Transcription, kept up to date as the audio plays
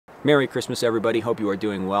Merry Christmas, everybody. Hope you are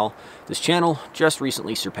doing well. This channel just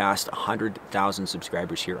recently surpassed 100,000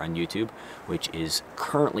 subscribers here on YouTube, which is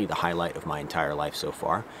currently the highlight of my entire life so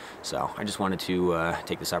far. So I just wanted to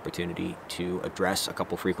take this opportunity to address a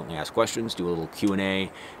couple frequently asked questions, do a little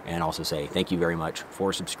Q&A, and also say thank you very much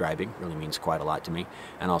for subscribing. It really means quite a lot to me.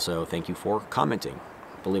 And also thank you for commenting.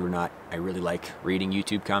 Believe it or not, I really like reading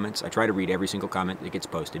YouTube comments. I try to read every single comment that gets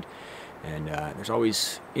posted. And there's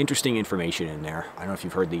always interesting information in there. I don't know if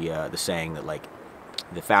you've heard the saying that, like,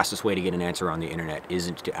 the fastest way to get an answer on the internet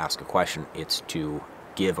isn't to ask a question, it's to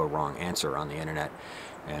give a wrong answer on the internet.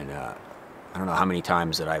 And I don't know how many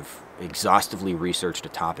times that I've exhaustively researched a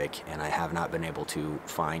topic and I have not been able to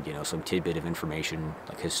find, some tidbit of information,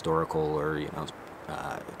 like historical or,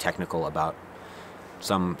 technical about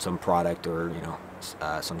some product or,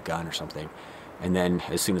 some gun or something. And then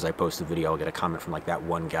as soon as I post the video, I'll get a comment from like that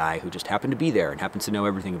one guy who just happened to be there and happens to know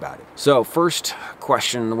everything about it. So first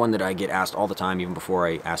question, the one that I get asked all the time, even before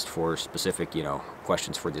I asked for specific,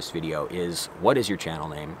 questions for this video, is what is your channel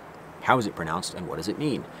name? How is it pronounced? And what does it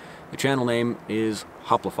mean? The channel name is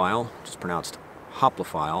Hoplophile, just pronounced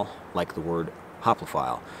Hoplophile, like the word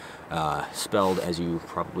Hoplophile. Spelled as you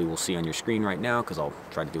probably will see on your screen right now, because I'll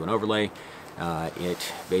try to do an overlay.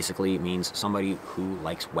 It basically means somebody who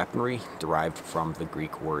likes weaponry, derived from the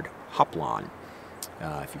Greek word hoplon.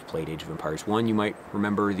 If you've played Age of Empires 1, you might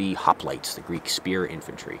remember the hoplites, the Greek spear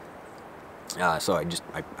infantry. So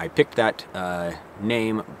I picked that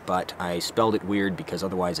name, but I spelled it weird because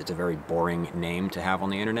otherwise it's a very boring name to have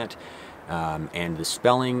on the internet. And the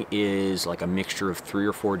spelling is like a mixture of 3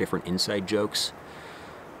 or 4 different inside jokes.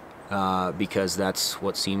 Because that's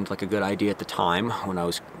what seemed like a good idea at the time when I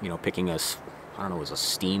was, picking I don't know, it was a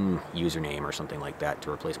Steam username or something like that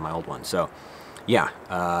to replace my old one. So, yeah,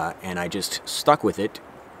 and I just stuck with it,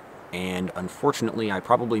 and unfortunately I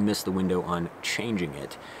probably missed the window on changing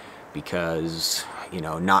it because,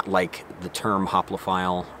 not like the term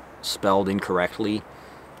hoplophile spelled incorrectly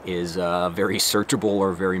is very searchable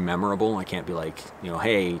or very memorable. I can't be like,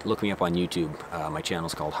 hey, look me up on YouTube, my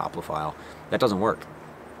channel's called Hoplophile. That doesn't work.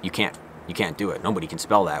 You can't do it. Nobody can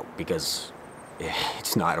spell that because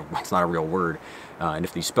it's not a real word. And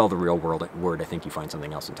if you spell the real word, I think you find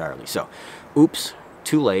something else entirely. So, oops,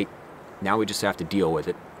 too late. Now we just have to deal with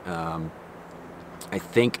it. I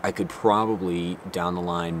think I could probably down the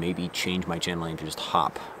line maybe change my channel name to just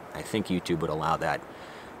Hop. I think YouTube would allow that,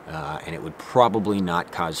 and it would probably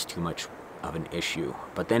not cause too much of an issue.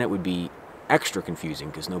 But then it would be extra confusing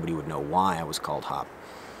because nobody would know why I was called Hop.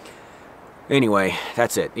 Anyway,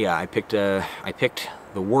 that's it. Yeah, I picked the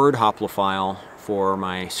word Hoplophile for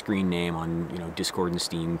my screen name on Discord and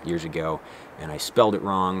Steam years ago, and I spelled it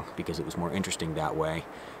wrong because it was more interesting that way.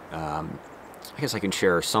 I guess I can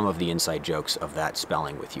share some of the inside jokes of that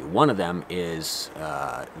spelling with you. One of them is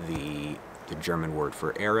the German word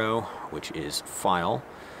for arrow, which is file,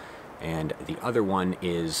 and the other one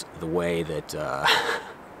is the way that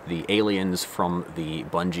the aliens from the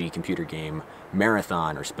Bungie computer game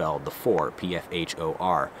Marathon are spelled, the 4,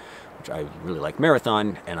 P-F-H-O-R, which I really like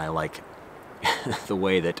Marathon, and I like the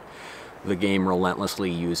way that the game relentlessly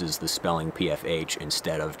uses the spelling P-F-H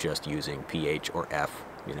instead of just using P-H or F,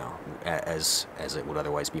 as it would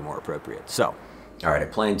otherwise be more appropriate. So, alright, I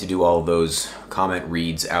planned to do all of those comment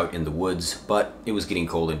reads out in the woods, but it was getting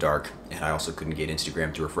cold and dark, and I also couldn't get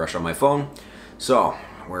Instagram to refresh on my phone, so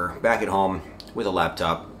we're back at home with a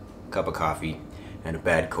laptop, cup of coffee, and a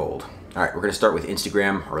bad cold. Alright, we're going to start with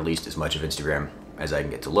Instagram, or at least as much of Instagram as I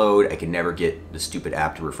can get to load. I can never get the stupid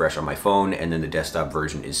app to refresh on my phone, and then the desktop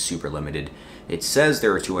version is super limited. It says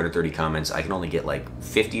there are 230 comments. I can only get like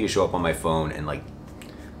 50 to show up on my phone and like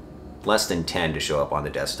less than 10 to show up on the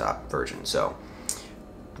desktop version. So,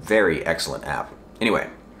 very excellent app. Anyway,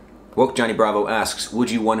 Woke Johnny Bravo asks,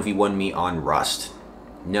 would you 1v1 me on Rust?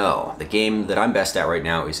 No, the game that I'm best at right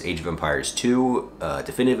now is Age of Empires 2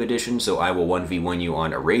 Definitive Edition, so I will 1v1 you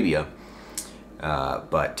on Arabia,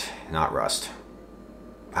 but not Rust.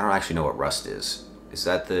 I don't actually know what Rust is. Is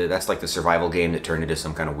that that's like the survival game that turned into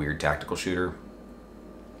some kind of weird tactical shooter?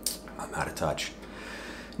 I'm out of touch.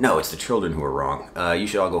 No, it's the children who are wrong. You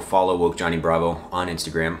should all go follow Woke Johnny Bravo on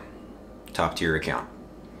Instagram. Top tier account.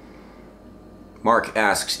 Mark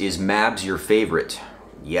asks, is Mabs your favorite?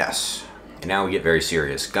 Yes. And now we get very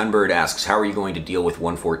serious. Gunbird asks, how are you going to deal with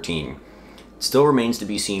 114? It still remains to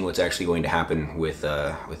be seen what's actually going to happen with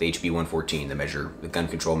HB 114, the gun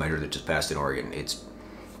control measure that just passed in Oregon. It's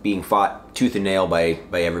being fought tooth and nail by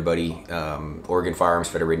everybody. Oregon Firearms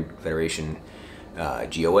Federation,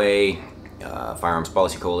 GOA, Firearms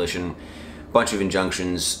Policy Coalition, bunch of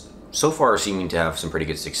injunctions. So far seeming to have some pretty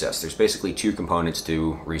good success. There's basically 2 components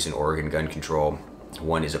to recent Oregon gun control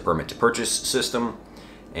One is a permit to purchase system,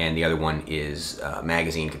 and the other one is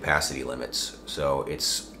magazine capacity limits. So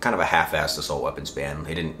it's kind of a half-assed assault weapons ban.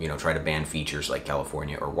 They didn't, try to ban features like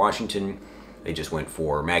California or Washington. They just went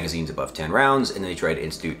for magazines above 10 rounds, and then they tried to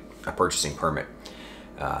institute a purchasing permit.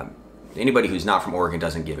 Anybody who's not from Oregon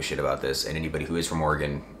doesn't give a shit about this, and anybody who is from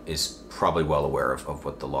Oregon is probably well aware of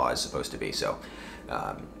what the law is supposed to be. So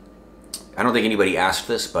I don't think anybody asked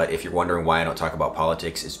this, but if you're wondering why I don't talk about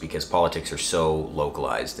politics, it's because politics are so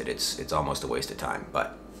localized that it's almost a waste of time.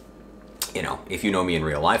 But, if you know me in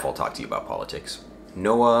real life, I'll talk to you about politics.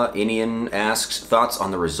 Noah Inian asks, thoughts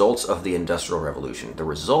on the results of the Industrial Revolution. The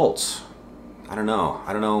results? I don't know.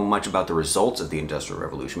 I don't know much about the results of the Industrial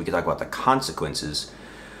Revolution. We could talk about the consequences,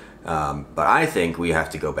 but I think we have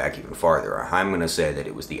to go back even farther. I'm going to say that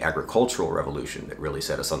it was the Agricultural Revolution that really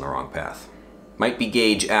set us on the wrong path. Might Be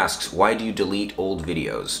Gage asks, why do you delete old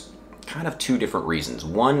videos? Kind of two different reasons.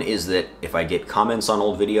 One is that if I get comments on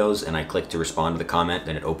old videos and I click to respond to the comment,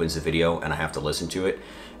 then it opens the video and I have to listen to it.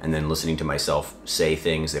 And then listening to myself say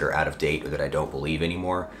things that are out of date or that I don't believe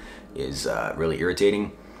anymore is really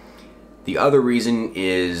irritating. The other reason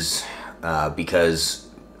is because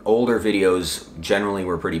older videos generally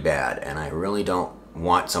were pretty bad, and I really don't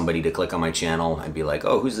want somebody to click on my channel and be like,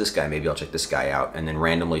 oh, who's this guy? Maybe I'll check this guy out, and then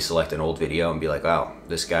randomly select an old video and be like, oh,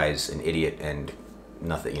 this guy's an idiot and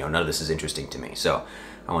nothing, none of this is interesting to me. So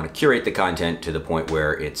I want to curate the content to the point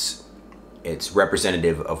where it's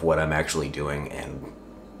representative of what I'm actually doing, and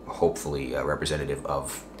hopefully representative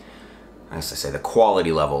of, as I say, the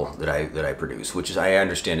quality level that I produce, which is, I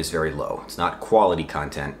understand, is very low. It's not quality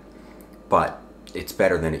content, but it's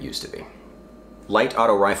better than it used to be. Light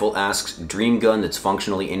Auto Rifle asks, dream gun that's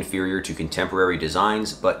functionally inferior to contemporary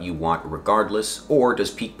designs, but you want regardless, or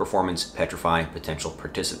does peak performance petrify potential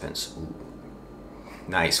participants? Ooh,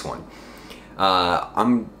 nice one.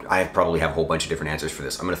 I probably have a whole bunch of different answers for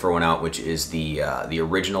this. I'm going to throw one out, which is the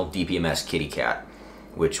original DPMS Kitty Cat,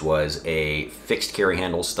 which was a fixed carry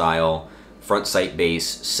handle style front sight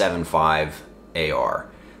base 7.5 AR,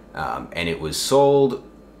 and it was sold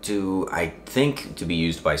to, I think, to be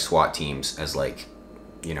used by SWAT teams as like,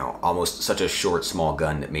 almost such a short, small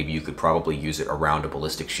gun that maybe you could probably use it around a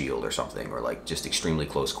ballistic shield or something, or like just extremely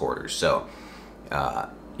close quarters. So,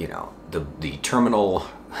 the terminal,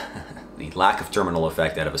 the lack of terminal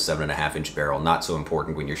effect out of a 7.5-inch barrel, not so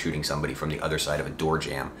important when you're shooting somebody from the other side of a door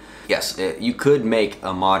jamb. Yes, you could make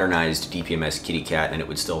a modernized DPMS Kitty Cat and it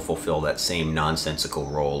would still fulfill that same nonsensical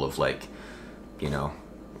role of like,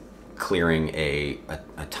 clearing a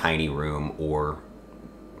tiny room or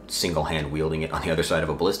single hand wielding it on the other side of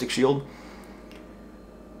a ballistic shield.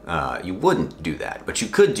 You wouldn't do that, but you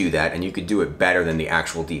could do that, and you could do it better than the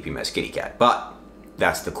actual DPMS Kitty Cat. But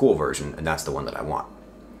that's the cool version, and that's the one that I want.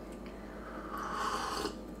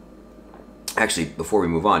 Actually, before we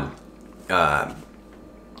move on,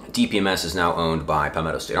 DPMS is now owned by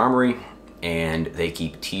Palmetto State Armory, and they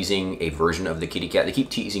keep teasing a version of the Kitty Cat. They keep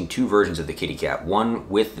teasing two versions of the Kitty Cat, one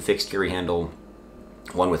with the fixed carry handle,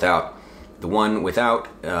 one without. The one without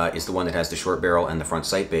is the one that has the short barrel and the front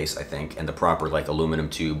sight base, I think, and the proper like aluminum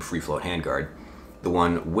tube free float handguard. The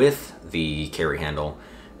one with the carry handle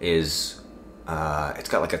is, it's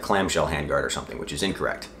got like a clamshell handguard or something, which is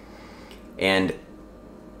incorrect. And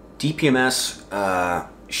DPMS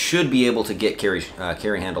should be able to get carry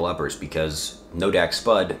handle uppers, because Nodak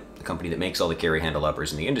Spud, the company that makes all the carry handle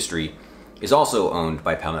uppers in the industry, is also owned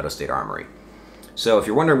by Palmetto State Armory. So if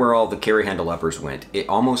you're wondering where all the carry handle uppers went, it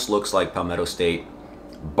almost looks like Palmetto State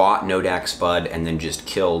bought Nodak Spud and then just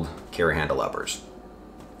killed carry handle uppers.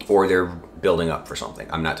 Or they're building up for something.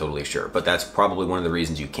 I'm not totally sure. But that's probably one of the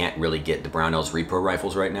reasons you can't really get the Brownells Repro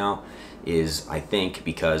rifles right now, is I think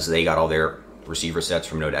because they got all their receiver sets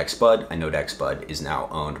from Nodak Spud, and Nodak Spud is now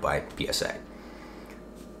owned by PSA.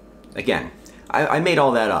 Again, I made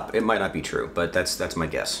all that up. It might not be true, but that's my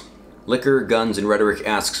guess. Liquor, Guns, and Rhetoric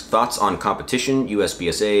asks, thoughts on competition,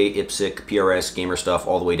 USPSA, IPSC, PRS, gamer stuff,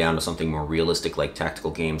 all the way down to something more realistic like tactical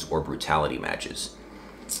games or brutality matches.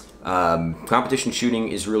 Competition shooting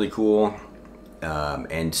is really cool,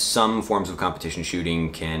 and some forms of competition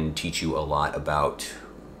shooting can teach you a lot about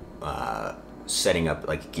setting up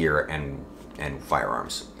like gear and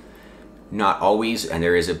firearms. Not always, and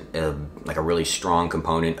there is a really strong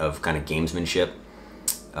component of kind of gamesmanship.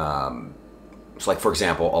 So like, for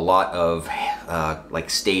example, a lot of like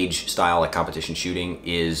stage style, like competition shooting,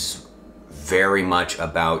 is very much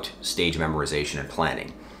about stage memorization and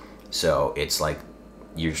planning. So it's like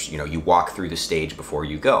you walk through the stage before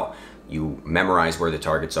you go. You memorize where the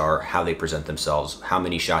targets are, how they present themselves, how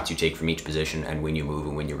many shots you take from each position, and when you move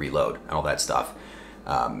and when you reload, and all that stuff.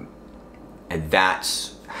 And that's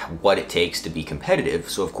what it takes to be competitive.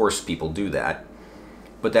 So of course people do that.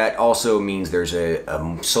 But that also means there's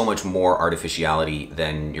so much more artificiality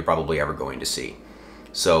than you're probably ever going to see.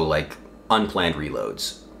 So like unplanned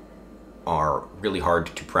reloads are really hard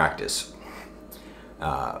to practice.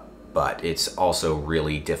 But it's also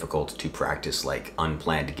really difficult to practice like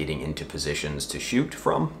unplanned getting into positions to shoot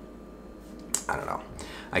from. I don't know.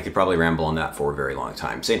 I could probably ramble on that for a very long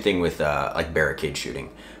time. Same thing with like barricade shooting.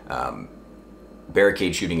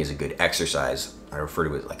 Barricade shooting is a good exercise. I refer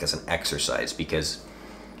to it like as an exercise because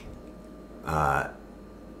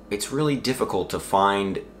it's really difficult to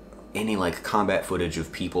find any like combat footage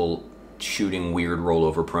of people shooting weird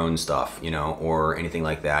rollover prone stuff, you know, or anything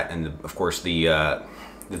like that. And of course the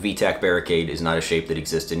VTAC barricade is not a shape that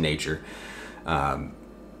exists in nature.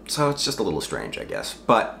 So it's just a little strange, I guess.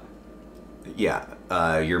 But yeah,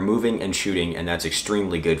 you're moving and shooting, and that's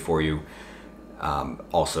extremely good for you.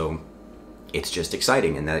 Also, it's just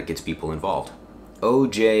exciting, and that gets people involved.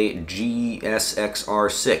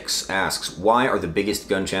 OJGSXR6 asks, why are the biggest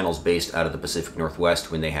gun channels based out of the Pacific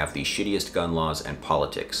Northwest when they have the shittiest gun laws and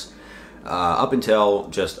politics? Up until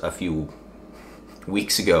just a few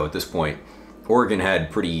weeks ago at this point, Oregon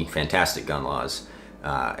had pretty fantastic gun laws,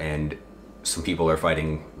 and some people are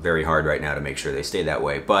fighting very hard right now to make sure they stay that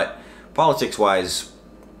way. But politics-wise,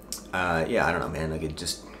 yeah, I don't know, man. Like,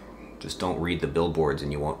 just don't read the billboards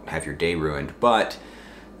and you won't have your day ruined. But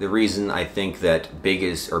the reason I think that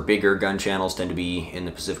bigger gun channels tend to be in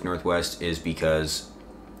the Pacific Northwest is because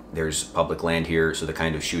there's public land here, so the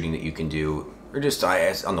kind of shooting that you can do, or just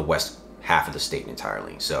on the west half of the state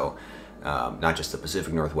entirely. So not just the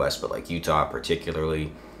Pacific Northwest, but like Utah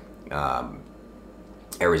particularly,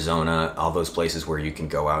 Arizona, all those places where you can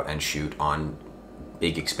go out and shoot on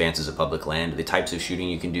big expanses of public land. The types of shooting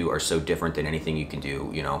you can do are so different than anything you can do,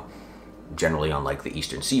 you know, generally on like the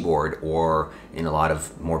eastern seaboard or in a lot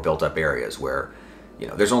of more built up areas where, you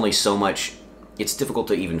know, there's only so much. It's difficult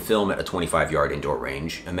to even film at a 25-yard indoor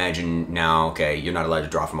range. Imagine now, okay, you're not allowed to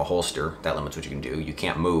draw from a holster. That limits what you can do. You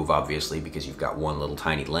can't move, obviously, because you've got one little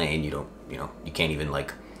tiny lane. You can't even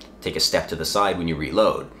like take a step to the side when you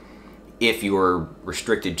reload. If you're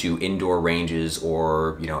restricted to indoor ranges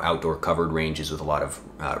or, you know, outdoor covered ranges with a lot of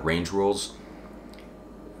range rules,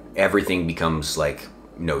 everything becomes like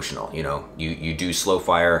notional. You know, you do slow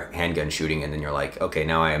fire handgun shooting, and then you're like, okay,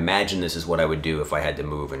 now I imagine this is what I would do if I had to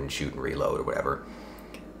move and shoot and reload or whatever.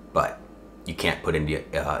 But you can't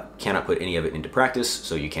cannot put any of it into practice,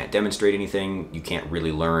 so you can't demonstrate anything. You can't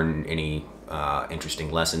really learn any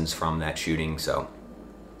interesting lessons from that shooting. So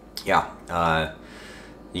yeah,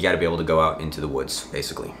 you got to be able to go out into the woods,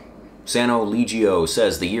 basically. Sano Legio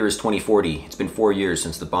says the year is 2040. It's been 4 years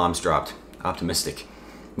since the bombs dropped. Optimistic.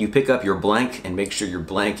 You pick up your blank and make sure your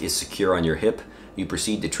blank is secure on your hip. You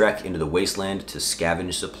proceed to trek into the wasteland to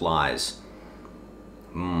scavenge supplies.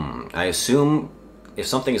 I assume if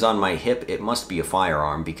something is on my hip, it must be a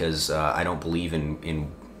firearm because I don't believe in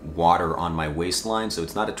water on my waistline, so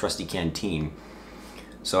it's not a trusty canteen.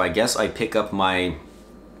 So I guess I pick up my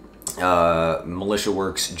Militia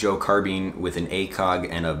Works Joe carbine with an ACOG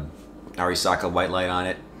and a Arisaka white light on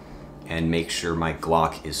it and make sure my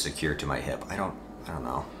Glock is secure to my hip. I don't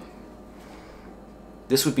know.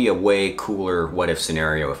 This would be a way cooler what-if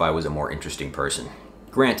scenario if I was a more interesting person.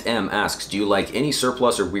 Grant M asks, do you like any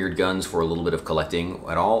surplus or weird guns for a little bit of collecting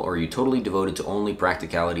at all, or are you totally devoted to only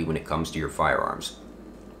practicality when it comes to your firearms?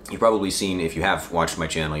 You've probably seen, if you have watched my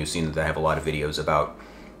channel, you've seen that I have a lot of videos about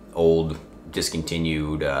old,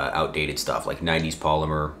 discontinued, outdated stuff, like 90s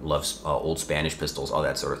polymer, loves old Spanish pistols, all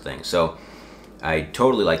that sort of thing. So I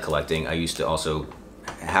totally like collecting. I used to also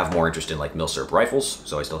have more interest in like milsurp rifles,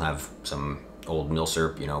 so I still have some old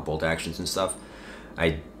milsurp, you know, bolt actions and stuff.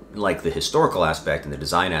 I like the historical aspect and the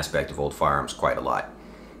design aspect of old firearms quite a lot,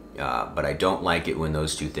 but I don't like it when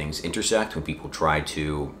those two things intersect, when people try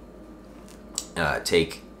to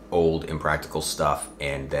take old impractical stuff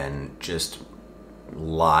and then just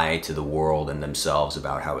lie to the world and themselves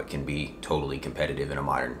about how it can be totally competitive in a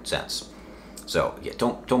modern sense. So yeah,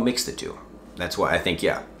 don't mix the two. That's why I think,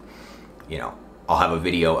 yeah, you know, I'll have a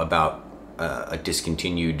video about a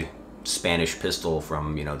discontinued Spanish pistol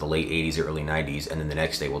from, you know, the late 80s or early 90s, and then the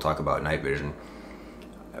next day we'll talk about night vision.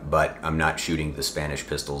 But I'm not shooting the Spanish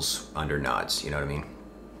pistols under nods, you know what I mean?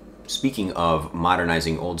 Speaking of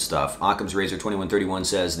modernizing old stuff, Occam's Razor 2131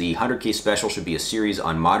 says the 100K special should be a series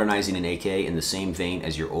on modernizing an AK in the same vein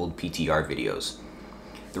as your old PTR videos.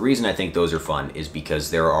 The reason I think those are fun is because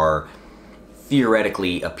there are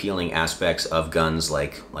theoretically appealing aspects of guns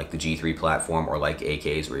like the G3 platform or like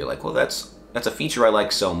AKs where you're like, well, that's a feature I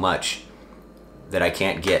like so much that I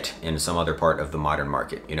can't get in some other part of the modern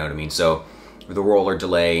market, you know what I mean? So the roller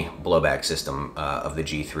delay blowback system of the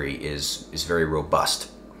G3 is very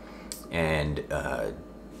robust, and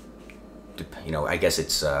you know, I guess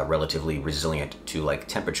it's relatively resilient to like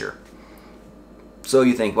temperature. So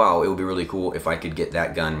you think, wow, it would be really cool if I could get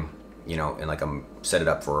that gun, you know, and like set it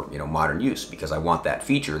up for, you know, modern use, because I want that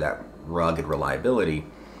feature, that rugged reliability,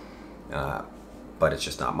 but it's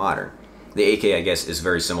just not modern. The AK, I guess, is a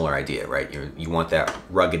very similar idea, right? You want that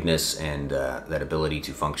ruggedness and that ability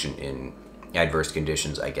to function in adverse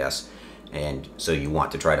conditions, I guess, and so you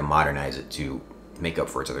want to try to modernize it to make up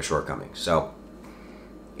for its other shortcomings. So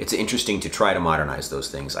it's interesting to try to modernize those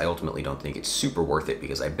things. I ultimately don't think it's super worth it,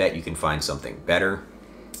 because I bet you can find something better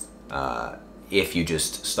if you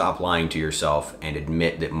just stop lying to yourself and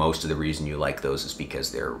admit that most of the reason you like those is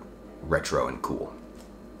because they're retro and cool.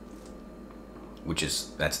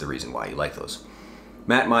 That's the reason why you like those.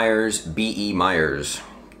 Matt Myers, B.E. Myers,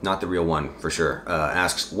 not the real one for sure,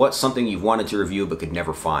 asks, what's something you've wanted to review but could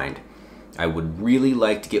never find? I would really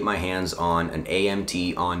like to get my hands on an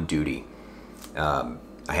AMT on duty.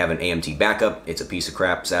 I have an AMT backup. It's a piece of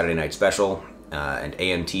crap Saturday Night Special. And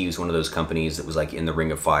AMT is one of those companies that was like in the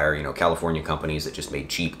ring of fire, you know, California companies that just made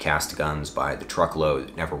cheap cast guns by the truckload.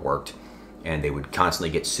 It never worked. And they would constantly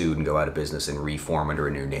get sued and go out of business and reform under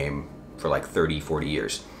a new name for like 30, 40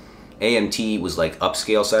 years. AMT was like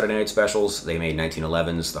upscale Saturday Night Specials. They made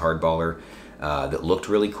 1911s, the hardballer, that looked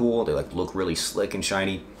really cool. They like look really slick and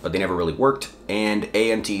shiny, but they never really worked. And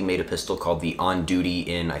AMT made a pistol called the On Duty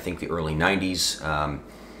in, I think, the early 90s,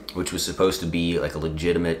 which was supposed to be like a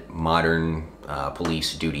legitimate modern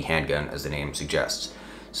police duty handgun, as the name suggests.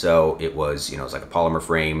 So it was, you know, it's like a polymer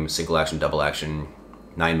frame, single action, double action,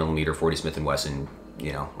 9mm 40 Smith & Wesson,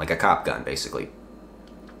 you know, like a cop gun basically.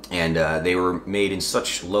 And they were made in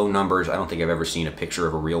such low numbers, I don't think I've ever seen a picture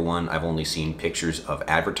of a real one. I've only seen pictures of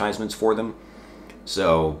advertisements for them.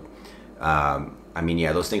 So, I mean,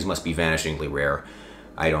 yeah, those things must be vanishingly rare.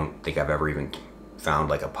 I don't think I've ever even found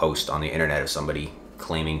like a post on the internet of somebody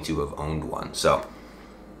claiming to have owned one. So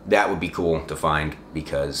that would be cool to find,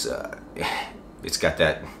 because it's got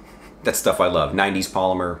that stuff I love. 90s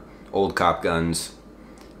polymer, old cop guns,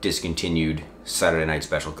 discontinued Saturday Night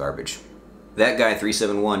Special garbage. That guy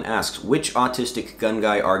 371 asks, which autistic gun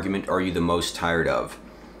guy argument are you the most tired of?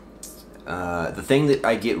 The thing that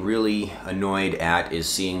I get really annoyed at is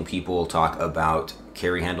seeing people talk about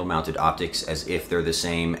carry handle mounted optics as if they're the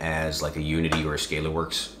same as like a Unity or a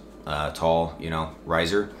ScalarWorks tall, you know,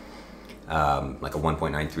 riser, like a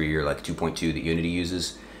 1.93 or like 2.2 that Unity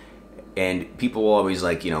uses. And people will always,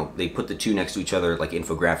 like, you know, they put the two next to each other like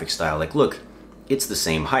infographic style, like, look, it's the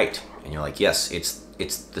same height. And you're like, yes, it's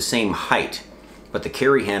the same height, but the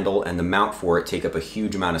carry handle and the mount for it take up a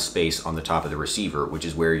huge amount of space on the top of the receiver, which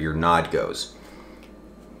is where your nod goes.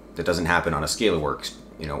 That doesn't happen on a ScalarWorks,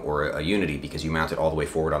 you know, or a Unity, because you mount it all the way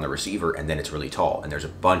forward on the receiver and then it's really tall, and there's a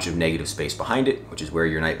bunch of negative space behind it, which is where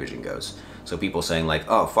your night vision goes. So people saying like,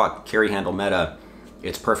 oh fuck, carry handle meta,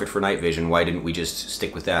 it's perfect for night vision, why didn't we just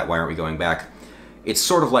stick with that, why aren't we going back? It's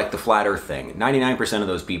sort of like the flat earth thing. 99% of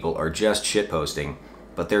those people are just shitposting,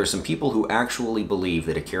 but there are some people who actually believe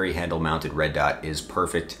that a carry handle mounted red dot is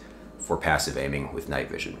perfect for passive aiming with night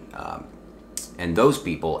vision. And those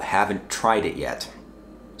people haven't tried it yet.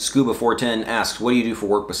 Scuba410 asks, what do you do for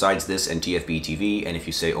work besides this and TFB TV? And if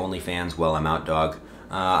you say OnlyFans, well, I'm out, dog.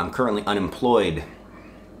 I'm currently unemployed,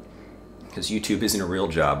 because YouTube isn't a real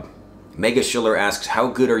job. Mega Schiller asks, how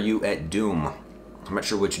good are you at Doom? I'm not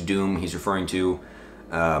sure which Doom he's referring to,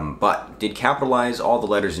 but did capitalize all the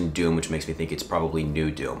letters in Doom, which makes me think it's probably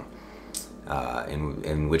New Doom,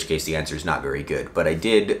 in which case the answer is not very good. But I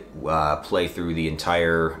did play through the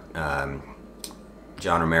entire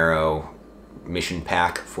John Romero mission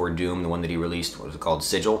pack for Doom, the one that he released. What was it called?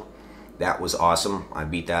 Sigil. That was awesome. I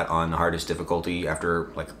beat that on the hardest difficulty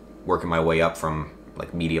after like working my way up from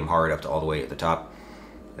like medium hard up to all the way at the top.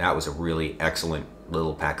 That was a really excellent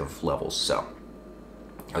little pack of levels, so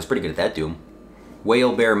I was pretty good at that Doom.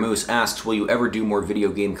 Whale Bear Moose asks, will you ever do more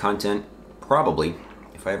video game content? Probably,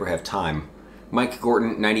 if I ever have time. Mike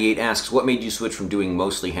Gorton 98 asks, what made you switch from doing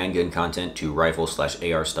mostly handgun content to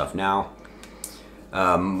rifle/AR stuff now?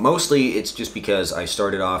 Mostly it's just because I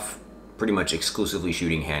started off pretty much exclusively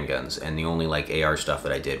shooting handguns, and the only like AR stuff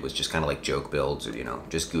that I did was just kind of like joke builds, or, you know,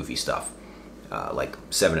 just goofy stuff, like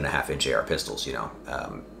 7.5-inch AR pistols, you know,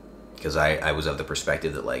 because I was of the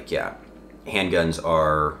perspective that, like, yeah, handguns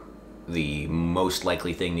are the most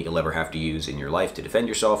likely thing that you'll ever have to use in your life to defend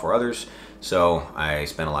yourself or others. So I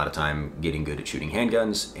spent a lot of time getting good at shooting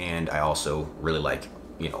handguns, and I also really like,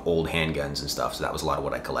 you know, old handguns and stuff, so that was a lot of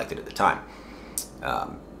what I collected at the time.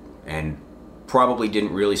 And probably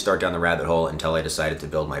didn't really start down the rabbit hole until I decided to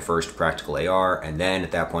build my first practical AR, and then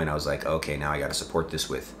at that point I was like, okay, now I got to support this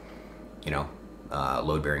with, you know,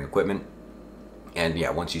 load-bearing equipment. And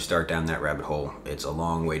yeah, once you start down that rabbit hole, it's a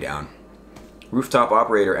long way down. Rooftop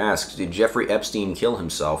Operator asks, did Jeffrey Epstein kill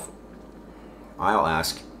himself? I'll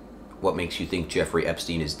ask, what makes you think Jeffrey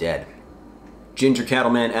Epstein is dead? Ginger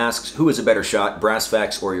Cattleman asks, who is a better shot,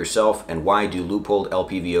 Brassfax or yourself, and why do loopholed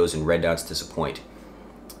LPVOs and red dots disappoint?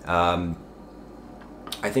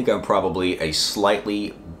 I think I'm probably a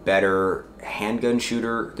slightly better handgun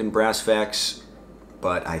shooter than Brassfax,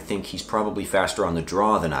 but I think he's probably faster on the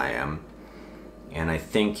draw than I am, and I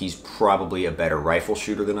think he's probably a better rifle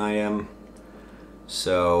shooter than I am.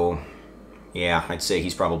 So, yeah, I'd say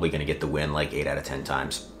he's probably going to get the win like 8 out of 10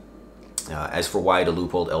 times. As for why do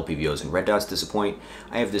loopholed LPVOs and red dots disappoint,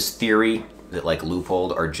 I have this theory that like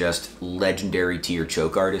loopholed are just legendary tier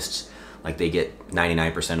choke artists. Like they get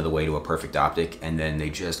 99% of the way to a perfect optic and then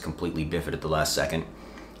they just completely biff it at the last second.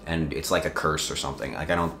 And it's like a curse or something.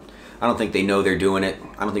 Like I don't think they know they're doing it.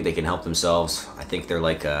 I don't think they can help themselves. I think they're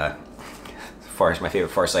like my favorite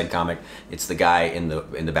Far Side comic. It's the guy in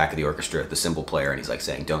the back of the orchestra, the cymbal player, and he's like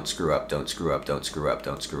saying, "Don't screw up, don't screw up, don't screw up,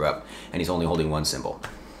 don't screw up," and he's only holding one cymbal.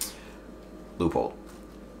 Loophole.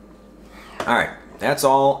 All right, that's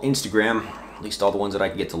all Instagram. At least all the ones that I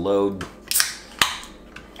can get to load.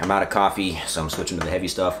 I'm out of coffee, so I'm switching to the heavy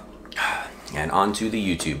stuff. And on to the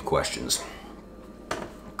YouTube questions.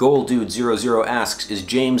 GoldDude00 asks, is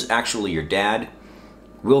James actually your dad?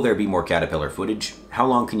 Will there be more Caterpillar footage? How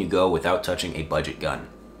long can you go without touching a budget gun?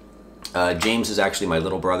 James is actually my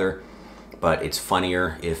little brother, but it's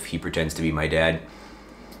funnier if he pretends to be my dad.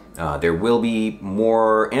 There will be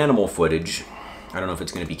more animal footage. I don't know if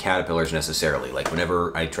it's going to be caterpillars necessarily. Like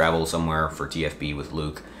whenever I travel somewhere for TFB with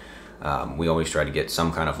Luke, we always try to get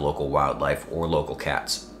some kind of local wildlife or local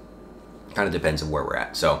cats. Kind of depends on where we're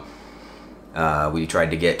at. So we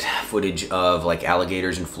tried to get footage of like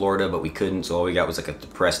alligators in Florida, but we couldn't. So all we got was like a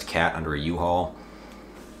depressed cat under a U-Haul.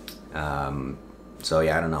 So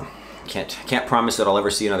yeah, I don't know. Can't promise that I'll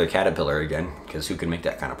ever see another caterpillar again, because who can make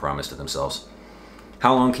that kind of promise to themselves?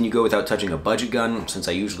 How long can you go without touching a budget gun? Since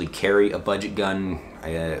I usually carry a budget gun,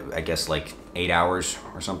 I guess like 8 hours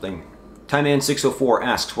or something. Tyman604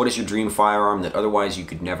 asks, what is your dream firearm that otherwise you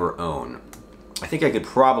could never own? I think I could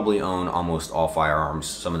probably own almost all firearms.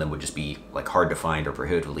 Some of them would just be like hard to find or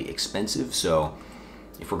prohibitively expensive. So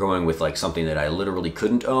if we're going with like something that I literally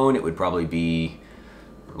couldn't own, it would probably be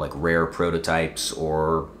like rare prototypes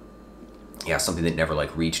or yeah, something that never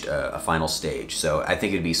like reached a final stage. So I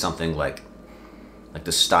think it'd be something like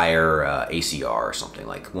the Steyr ACR or something,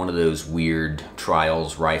 like one of those weird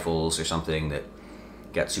trials rifles or something that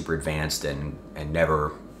got super advanced and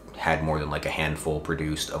never had more than like a handful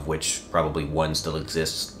produced, of which probably one still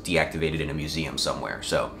exists deactivated in a museum somewhere.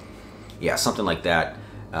 So yeah, something like that.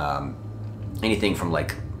 Anything from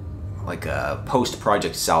like post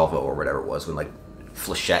Project Salvo or whatever it was, when like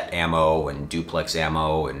flechette ammo and duplex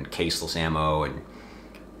ammo and caseless ammo and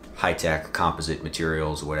high-tech composite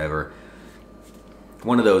materials or whatever.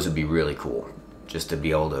 One of those would be really cool, just to be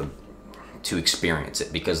able to experience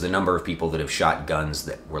it, because the number of people that have shot guns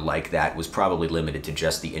that were like that was probably limited to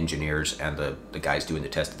just the engineers and the guys doing the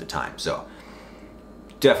test at the time. So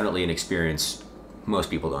definitely an experience most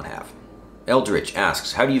people don't have. Eldritch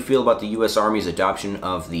asks, how do you feel about the U.S. Army's adoption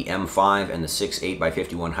of the M5 and the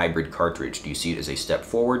 6.8x51 hybrid cartridge? Do you see it as a step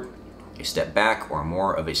forward, a step back, or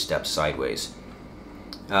more of a step sideways?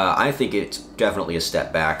 I think it's definitely a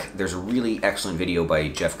step back. There's a really excellent video by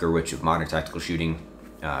Jeff Gerwich of Modern Tactical Shooting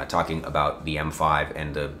talking about the M5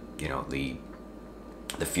 and the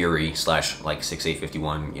Fury / like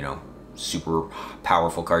 6.851, super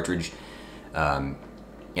powerful cartridge.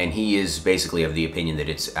 And he is basically of the opinion that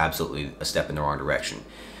it's absolutely a step in the wrong direction.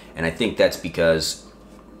 And I think that's because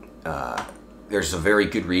there's a very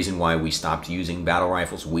good reason why we stopped using battle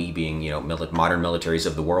rifles, we being, modern militaries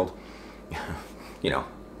of the world,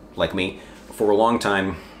 like me. For a long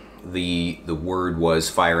time, the word was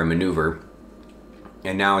fire and maneuver,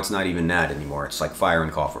 and now it's not even that anymore. It's like fire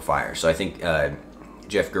and call for fire. So I think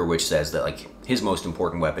Jeff Gerwich says that like his most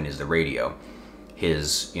important weapon is the radio.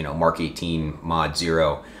 His, Mark 18 Mod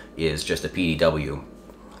 0 is just a PDW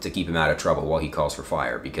to keep him out of trouble while he calls for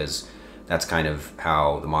fire, because that's kind of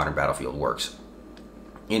how the modern battlefield works.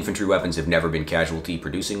 Infantry weapons have never been casualty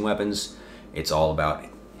producing weapons. It's all about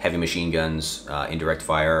heavy machine guns, indirect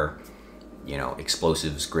fire,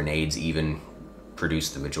 explosives, grenades even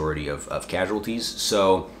produce the majority of casualties.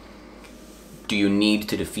 So do you need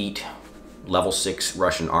to defeat level 6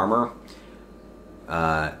 Russian armor?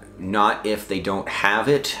 Not if they don't have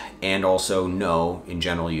it, and also no, in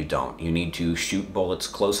general you don't. You need to shoot bullets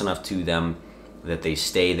close enough to them that they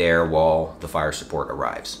stay there while the fire support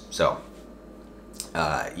arrives. So,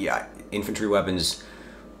 yeah, infantry weapons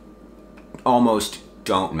almost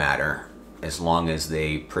don't matter as long as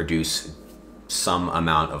they produce some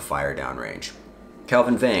amount of fire downrange.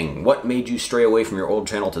 Calvin Vang, what made you stray away from your old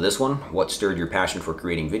channel to this one? What stirred your passion for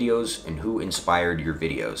creating videos, and who inspired your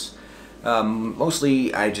videos?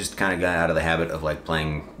 Mostly I just kind of got out of the habit of like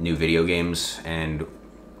playing new video games, and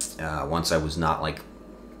once I was not like,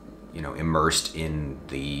 you know, immersed in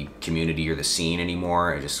the community or the scene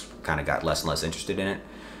anymore, I just kind of got less and less interested in it.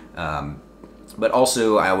 But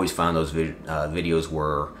also I always found those videos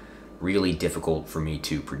were really difficult for me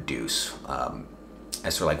to produce.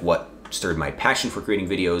 As for like what stirred my passion for creating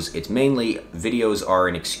videos, it's mainly videos are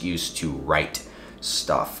an excuse to write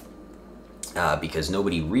stuff. Because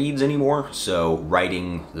nobody reads anymore, so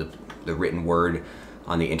writing the written word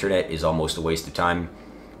on the internet is almost a waste of time,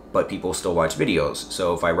 but people still watch videos.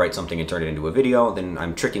 So if I write something and turn it into a video, then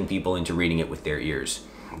I'm tricking people into reading it with their ears.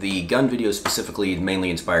 The gun video specifically is mainly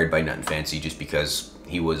inspired by Nut and Fancy, just because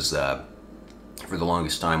he was, for the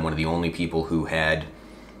longest time, one of the only people who had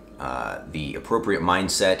the appropriate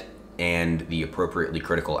mindset and the appropriately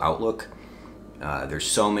critical outlook. There's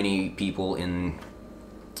so many people in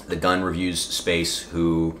the gun reviews space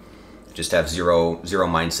who just have zero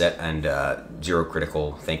mindset and zero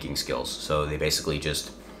critical thinking skills. So they basically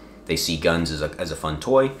just, they see guns as a fun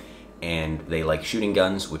toy, and they like shooting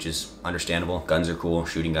guns, which is understandable. Guns are cool,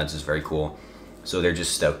 shooting guns is very cool. So they're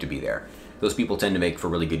just stoked to be there. Those people tend to make for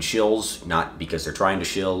really good shills, not because they're trying to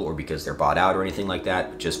shill or because they're bought out or anything like that,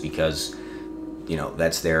 but just because, you know,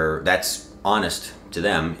 that's honest to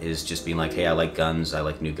them, is just being like, hey, I like guns, I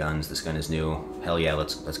like new guns, this gun is new, hell yeah,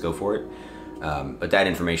 let's go for it. But that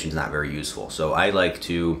information is not very useful. So I like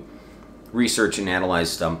to research and analyze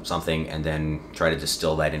something and then try to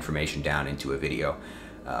distill that information down into a video.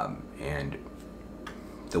 And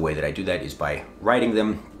the way that I do that is by writing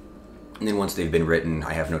them, and then once they've been written,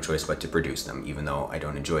 I have no choice but to produce them, even though I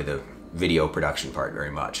don't enjoy the video production part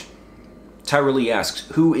very much. Tyra Lee asks,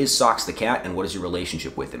 who is Socks the cat, and what is your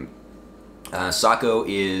relationship with him? Socko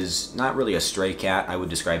is not really a stray cat. I would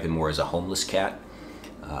describe him more as a homeless cat.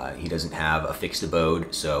 He doesn't have a fixed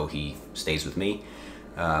abode, so he stays with me.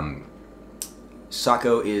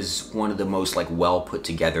 Socko is one of the most like well put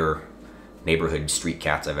together neighborhood street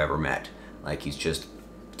cats I've ever met. Like, he's just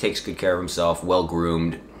takes good care of himself, well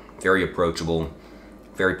groomed, very approachable,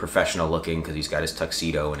 very professional looking, because he's got his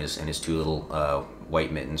tuxedo and his two little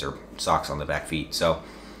white mittens or socks on the back feet. So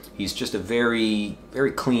he's just a very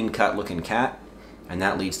clean cut looking cat, and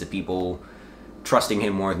that leads to people trusting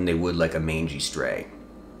him more than they would like a mangy stray.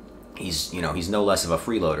 He's, you know, he's no less of a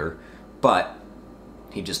freeloader, but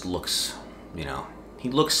he just looks, you know, he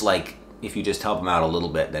looks like if you just help him out a little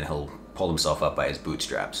bit, then he'll pull himself up by his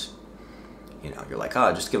bootstraps. You know, you're like,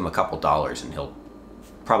 oh, just give him a couple dollars and he'll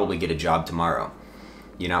probably get a job tomorrow.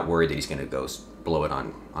 You're not worried that he's going to go blow it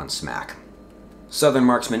on smack. Southern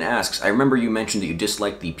Marksman asks, I remember you mentioned that you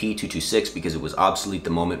disliked the P226 because it was obsolete the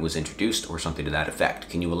moment it was introduced, or something to that effect.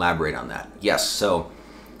 Can you elaborate on that? Yes, so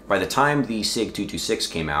by the time the SIG 226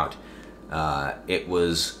 came out, it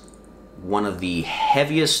was one of the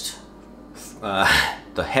heaviest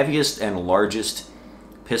and largest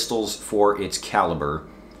pistols for its caliber,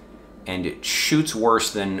 and it shoots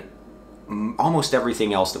worse than almost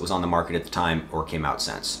everything else that was on the market at the time or came out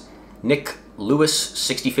since. Nick Lewis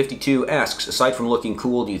 6052 asks, aside from looking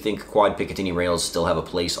cool, do you think quad Picatinny rails still have a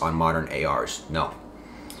place on modern ARs? No,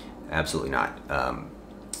 absolutely not.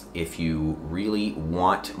 If you really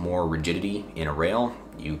want more rigidity in a rail,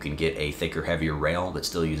 you can get a thicker, heavier rail that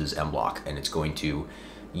still uses M-block, and it's going to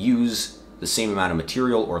use the same amount of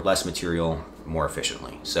material or less material more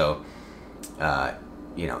efficiently. So,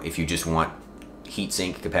 you know, if you just want heat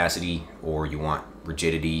sink capacity, or you want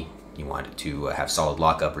rigidity, you want it to have solid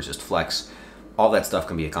lockup, resist flex, all that stuff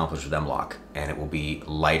can be accomplished with M-block, and it will be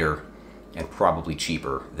lighter and probably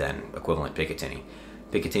cheaper than equivalent Picatinny.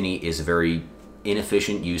 Picatinny is a very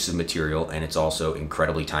inefficient use of material, and it's also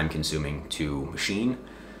incredibly time consuming to machine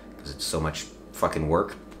because it's so much fucking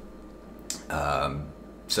work.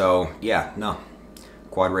 So yeah, no,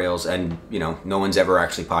 quad rails, and you know, no one's ever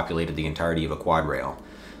actually populated the entirety of a quad rail.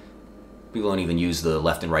 People don't even use the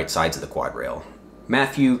left and right sides of the quad rail.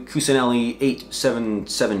 Matthew Cusinelli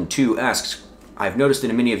 8772 asks, I've noticed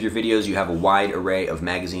in many of your videos you have a wide array of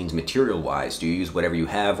magazines material-wise. Do you use whatever you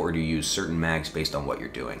have, or do you use certain mags based on what you're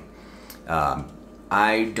doing?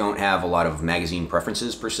 I don't have a lot of magazine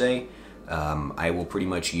preferences per se. I will pretty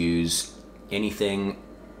much use anything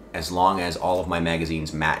as long as all of my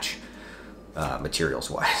magazines match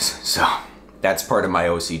materials-wise. So that's part of my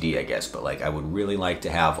OCD, I guess. But like, I would really like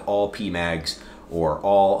to have all P mags or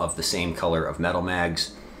all of the same color of metal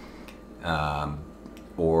mags,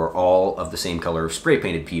 or all of the same color of spray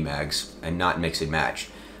painted P mags, and not mix and match.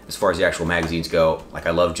 As far as the actual magazines go, like,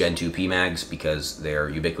 I love Gen 2 P mags because they're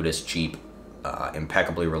ubiquitous, cheap,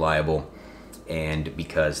 impeccably reliable, and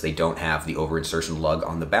because they don't have the over insertion lug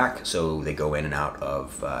on the back, so they go in and out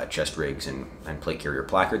of chest rigs and plate carrier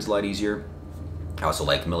placards a lot easier. I also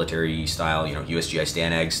like military style, you know, USGI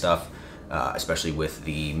Stanag stuff, especially with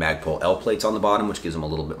the Magpul L plates on the bottom, which gives them a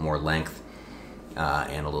little bit more length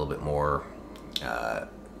and a little bit more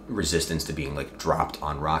resistance to being like dropped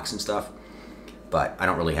on rocks and stuff. But I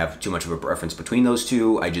don't really have too much of a preference between those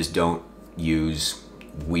two. I just don't use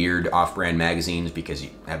weird off-brand magazines because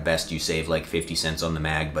at best you save like 50 cents on the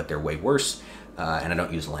mag, but they're way worse. And I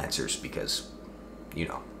don't use Lancers because, you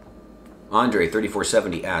know. Andre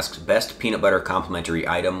 3470 asks, best peanut butter complimentary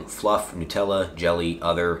item: fluff, Nutella, jelly,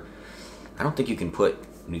 other. I don't think you can put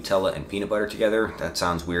Nutella and peanut butter together. That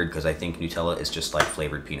sounds weird because I think Nutella is just like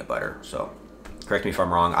flavored peanut butter. So correct me if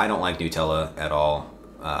I'm wrong. I don't like Nutella at all.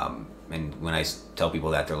 And when I tell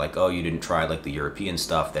people that, they're like, oh, you didn't try like the European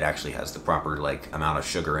stuff that actually has the proper like amount of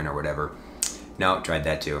sugar in or whatever. No, tried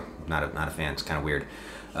that too. Not a fan. It's kind of weird.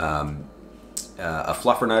 A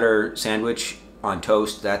fluffernutter sandwich on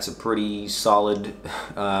toast, that's a pretty solid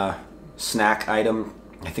snack item.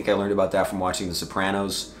 I think I learned about that from watching The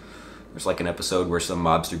Sopranos. There's like an episode where some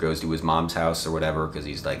mobster goes to his mom's house or whatever because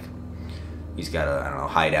he's got a, I don't know,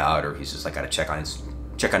 hideout, or he's just like got to check on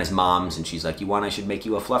his mom's, and she's like, you want I should make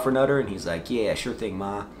you a fluffernutter? And he's like, yeah, sure thing,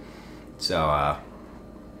 ma. So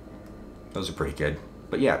those are pretty good.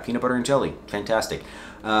 But yeah, peanut butter and jelly, fantastic.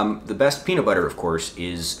 The best peanut butter, of course,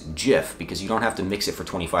 is Jif, because you don't have to mix it for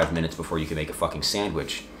 25 minutes before you can make a fucking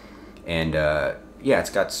sandwich. And yeah, it's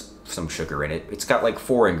got some sugar in it. It's got like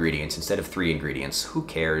 4 ingredients instead of 3 ingredients. Who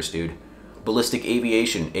cares, dude? Ballistic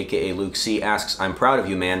Aviation, aka Luke C, asks, I'm proud of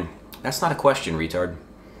you, man. That's not a question, retard.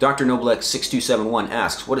 Dr. Noblex6271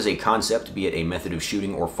 asks, what is a concept, be it a method of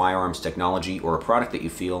shooting or firearms technology or a product that you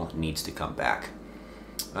feel needs to come back?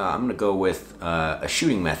 I'm going to go with a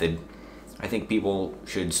shooting method. I think people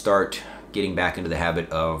should start getting back into the habit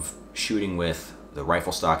of shooting with the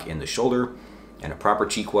rifle stock in the shoulder and a proper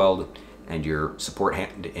cheek weld and your support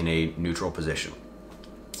hand in a neutral position.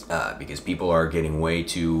 Because people are getting way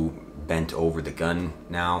too bent over the gun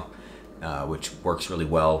now, which works really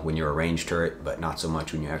well when you're a range turret, but not so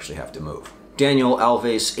much when you actually have to move. Daniel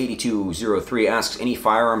Alves 8203 asks, any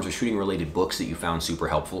firearms or shooting related books that you found super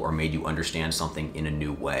helpful or made you understand something in a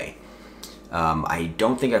new way? I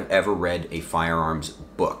don't think I've ever read a firearms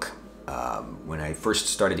book. When I first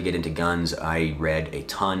started to get into guns, I read a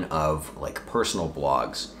ton of like personal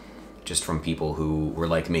blogs just from people who were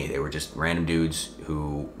like me. They were just random dudes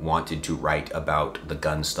who wanted to write about the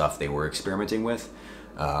gun stuff they were experimenting with.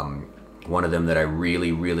 One of them that I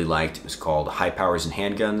really, really liked was called High Powers and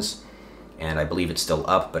Handguns, and I believe it's still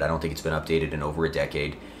up, but I don't think it's been updated in over a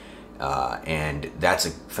decade. And that's a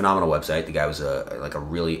phenomenal website. The guy was like a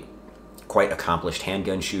really quite accomplished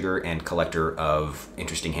handgun shooter and collector of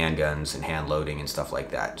interesting handguns and hand loading and stuff like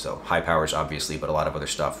that. So High Powers, obviously, but a lot of other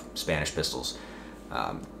stuff, Spanish pistols.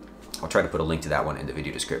 I'll try to put a link to that one in the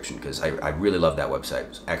video description because I really love that website. It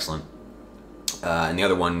was excellent. And the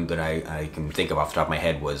other one that I can think of off the top of my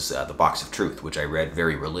head was The Box of Truth, which I read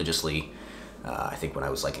very religiously, I think when I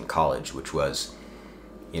was like in college, which was,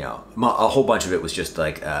 you know, a whole bunch of it was just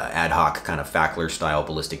like ad hoc kind of Fackler style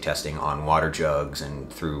ballistic testing on water jugs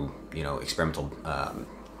and through, you know, experimental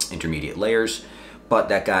intermediate layers. But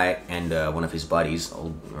that guy and one of his buddies,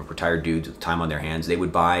 old retired dudes with time on their hands, they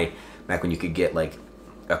would buy, back when you could get like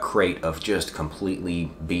a crate of just completely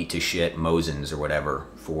beat to shit Mosins or whatever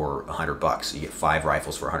for $100. You get 5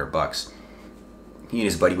 rifles for $100. He and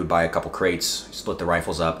his buddy would buy a couple crates, split the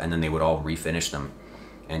rifles up, and then they would all refinish them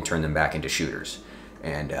and turn them back into shooters.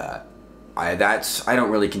 And I don't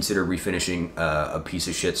really consider refinishing a piece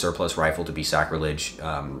of shit surplus rifle to be sacrilege.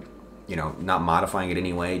 You know, not modifying it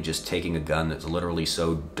anyway, just taking a gun that's literally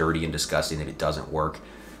so dirty and disgusting that it doesn't work,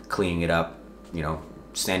 cleaning it up, you know,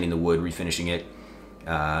 sanding the wood, refinishing it,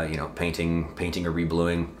 you know, painting or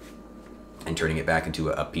rebluing, and turning it back into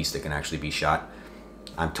a piece that can actually be shot.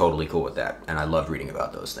 I'm totally cool with that, and I love reading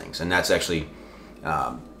about those things. And that's actually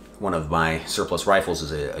one of my surplus rifles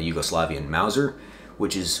is a Yugoslavian Mauser,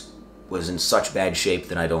 which was in such bad shape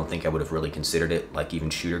that I don't think I would have really considered it like even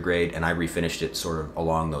shooter grade, and I refinished it sort of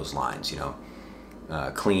along those lines, you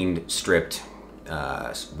know, cleaned, stripped,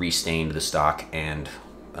 restained the stock, and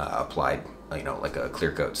applied, you know, like a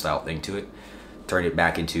clear coat style thing to it. turn it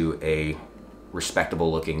back into a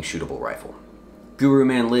respectable looking shootable rifle. Guru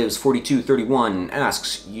Man Lives 4231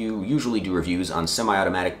 asks, you usually do reviews on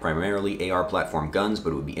semi-automatic, primarily AR platform guns,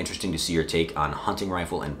 but it would be interesting to see your take on hunting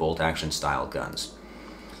rifle and bolt action style guns.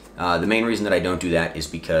 The main reason that I don't do that is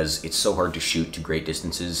because it's so hard to shoot to great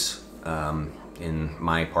distances in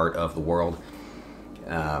my part of the world,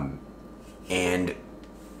 and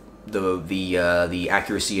the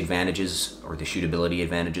accuracy advantages or the shootability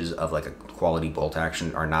advantages of like a quality bolt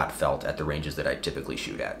action are not felt at the ranges that I typically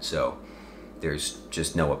shoot at. So there's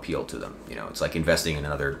just no appeal to them. You know, it's like investing in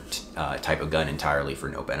another type of gun entirely for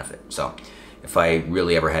no benefit. So if I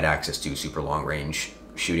really ever had access to super long range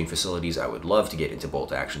shooting facilities, I would love to get into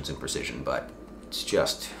bolt actions and precision, but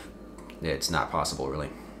it's not possible really.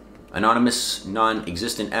 Anonymous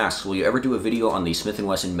Non-Existent asks, will you ever do a video on the Smith &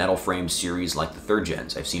 Wesson metal frame series like the 3rd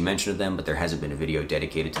gens? I've seen mention of them, but there hasn't been a video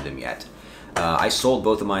dedicated to them yet. I sold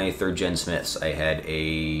both of my 3rd gen Smiths. I had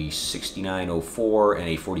a 6904 and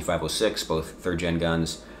a 4506, both 3rd gen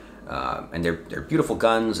guns. And they're beautiful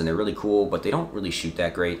guns and they're really cool, but they don't really shoot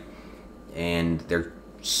that great. And they're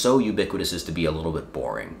so ubiquitous as to be a little bit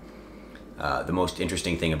boring. The most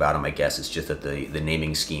interesting thing about them, I guess, is just that the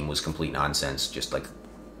naming scheme was complete nonsense.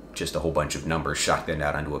 Just a whole bunch of numbers shotgunned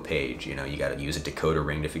out onto a page. You know, you got to use a decoder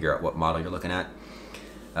ring to figure out what model you're looking at.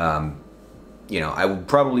 You know, I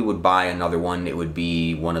probably would buy another one. It would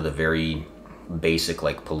be one of the very basic,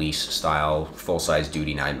 like police style, full-size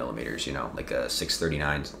duty 9mm, you know, like a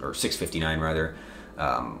 639 or 659 rather,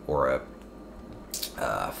 or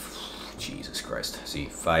a Jesus Christ, see,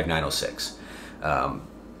 5906.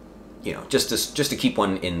 You know, just to keep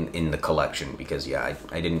one in the collection, because yeah,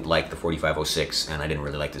 I didn't like the 4506 and I didn't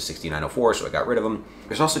really like the 6904, so I got rid of them.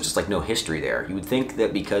 There's also just like no history there. You would think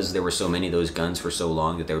that because there were so many of those guns for so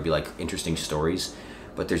long that there would be like interesting stories,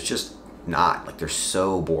 but there's just not. Like, they're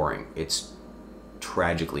so boring. It's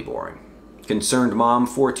tragically boring. Concerned Mom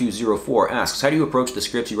 4204 asks, how do you approach the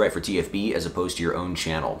scripts you write for TFB as opposed to your own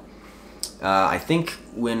channel? I think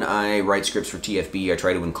when I write scripts for TFB, I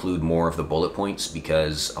try to include more of the bullet points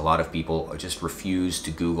because a lot of people just refuse to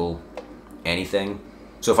Google anything.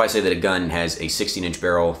 So if I say that a gun has a 16-inch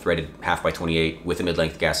barrel threaded 1/2x28 with a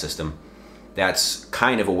mid-length gas system, that's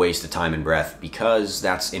kind of a waste of time and breath because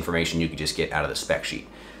that's information you could just get out of the spec sheet.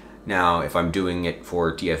 Now, if I'm doing it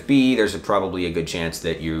for TFB, there's probably a good chance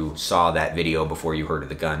that you saw that video before you heard of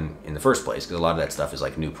the gun in the first place, because a lot of that stuff is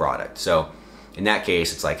like new product. So in that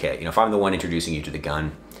case, it's like, hey, you know, if I'm the one introducing you to the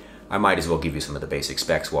gun, I might as well give you some of the basic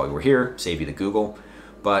specs while we're here, save you the Google.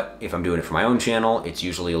 But if I'm doing it for my own channel, it's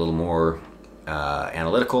usually a little more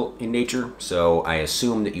analytical in nature. So I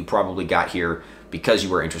assume that you probably got here because you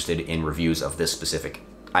were interested in reviews of this specific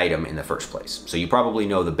item in the first place. So you probably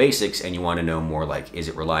know the basics and you want to know more like, is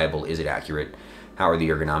it reliable? Is it accurate? How are the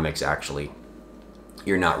ergonomics actually?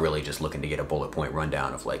 You're not really just looking to get a bullet point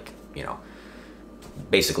rundown of like, you know,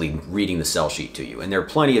 basically reading the sell sheet to you. And there are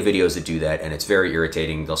plenty of videos that do that, and it's very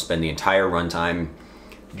irritating. They'll spend the entire runtime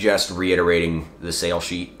just reiterating the sale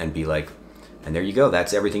sheet and be like, and there you go,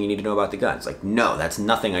 that's everything you need to know about the gun. It's like, no, that's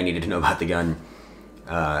nothing I needed to know about the gun.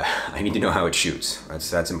 I need to know how it shoots.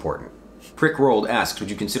 That's important. Prick Rolled asks, would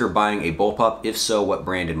you consider buying a bullpup? If so, what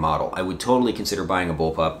brand and model? I would totally consider buying a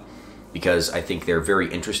bullpup because I think they're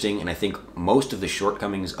very interesting, and I think most of the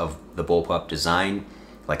shortcomings of the bullpup design,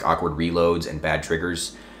 like awkward reloads and bad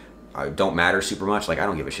triggers, don't matter super much. Like, I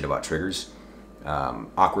don't give a shit about triggers.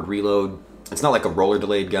 Awkward reload, it's not like a roller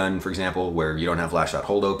delayed gun, for example, where you don't have last shot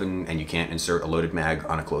hold open and you can't insert a loaded mag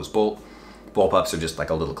on a closed bolt. Bullpups are just like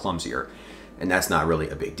a little clumsier, and that's not really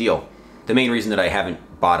a big deal. The main reason that I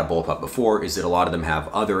haven't bought a bullpup before is that a lot of them have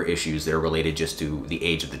other issues that are related just to the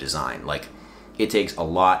age of the design. Like, it takes a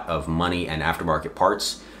lot of money and aftermarket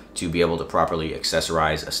parts to be able to properly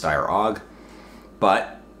accessorize a Steyr AUG,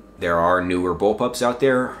 but there are newer bullpups out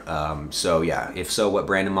there. So yeah, if so, what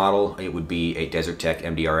brand and model? It would be a Desert Tech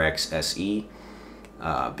MDRX SE,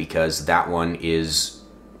 because that one is,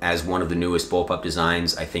 as one of the newest bullpup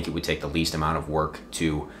designs, I think it would take the least amount of work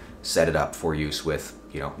to set it up for use with,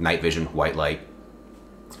 you know, night vision, white light,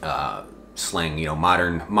 sling, you know,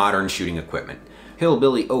 modern shooting equipment.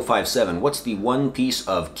 Hillbilly 057, what's the one piece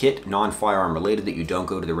of kit non-firearm related that you don't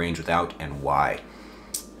go to the range without, and why?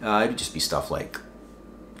 It would just be stuff like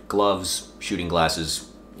gloves, shooting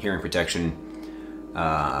glasses, hearing protection,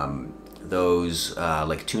 those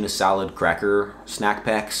like tuna salad cracker snack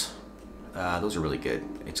packs. Those are really good.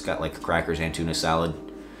 It's got like crackers and tuna salad,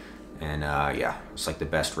 and yeah, it's like the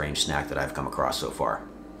best range snack that I've come across so far.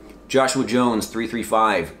 Joshua Jones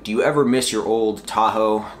 335, do you ever miss your old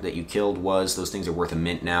Tahoe that you killed? Those things are worth a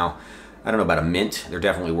mint now. I don't know about a mint. They're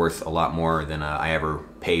definitely worth a lot more than I ever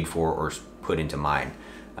paid for or put into mine.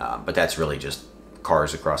 But that's really just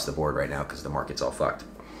cars across the board right now because the market's all fucked.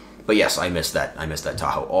 But yes, I miss that. I miss that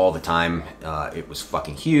Tahoe all the time. It was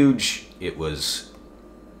fucking huge. It was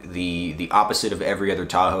the opposite of every other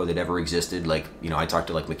Tahoe that ever existed. Like, you know, I talked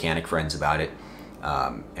to like mechanic friends about it,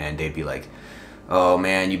 and they'd be like, "Oh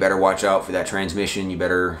man, you better watch out for that transmission. You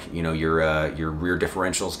better, you know, your rear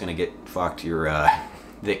differential is gonna get fucked. Your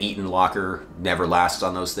the Eaton locker never lasts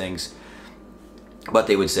on those things." But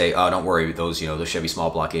they would say, "Oh, don't worry. Those, you know, those Chevy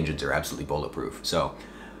small block engines are absolutely bulletproof." So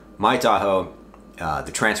my Tahoe,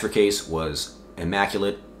 the transfer case was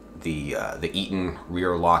immaculate. The Eaton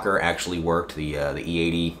rear locker actually worked. The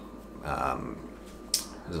E80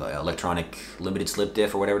 electronic limited slip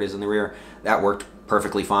diff or whatever it is in the rear, that worked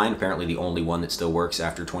perfectly fine. Apparently the only one that still works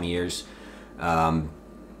after 20 years. And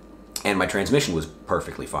my transmission was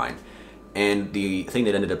perfectly fine. And the thing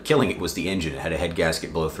that ended up killing it was the engine. It had a head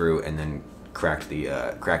gasket blow through and then cracked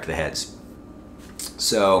the heads.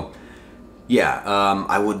 So yeah,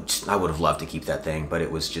 I would have loved to keep that thing, but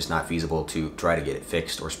it was just not feasible to try to get it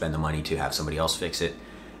fixed or spend the money to have somebody else fix it.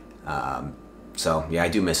 So yeah, I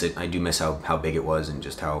do miss it. I do miss how big it was and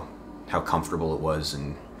just how comfortable it was,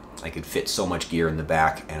 and I could fit so much gear in the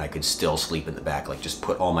back and I could still sleep in the back. Like just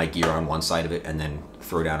put all my gear on one side of it and then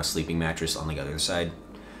throw down a sleeping mattress on the other side.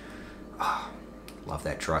 Oh, love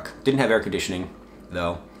that truck. Didn't have air conditioning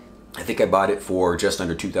though. I think I bought it for just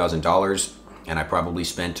under $2,000 and I probably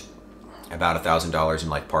spent about $1,000 in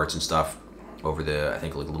like parts and stuff over the, I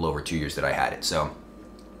think like a little over 2 years that I had it. So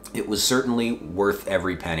it was certainly worth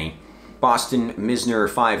every penny. Boston Misner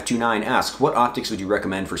 529 asks, what optics would you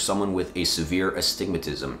recommend for someone with a severe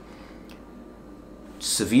astigmatism?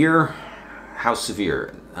 Severe? How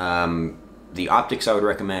severe? The optics I would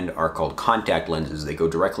recommend are called contact lenses. They go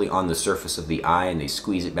directly on the surface of the eye and they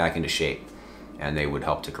squeeze it back into shape, and they would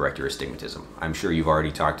help to correct your astigmatism. I'm sure you've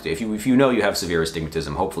already talked to, if you know you have severe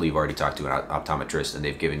astigmatism, hopefully you've already talked to an optometrist and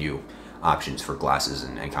they've given you options for glasses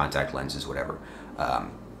and contact lenses, whatever.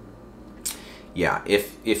 Yeah,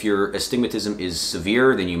 if your astigmatism is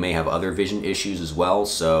severe, then you may have other vision issues as well.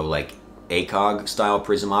 So like ACOG style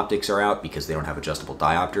prism optics are out because they don't have adjustable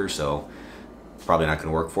diopter, so probably not going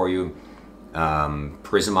to work for you.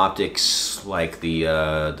 Prism optics like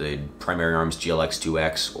the Primary Arms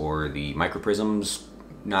GLX2X or the microprisms,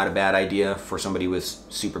 not a bad idea for somebody with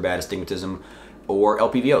super bad astigmatism, or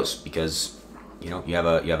LPVOs because you know you have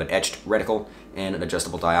an etched reticle and an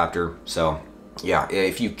adjustable diopter. So yeah,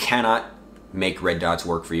 if you cannot make red dots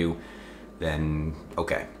work for you, then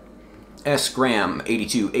okay. S Graham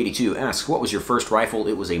 8282 asks, what was your first rifle?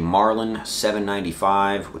 It was a Marlin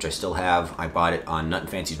 795, which I still have. I bought it on Nut and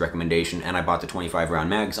Fancy's recommendation, and I bought the 25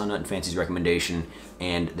 round mags on Nut and Fancy's recommendation,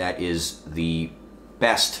 and that is the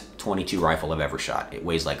best 22 rifle I've ever shot. It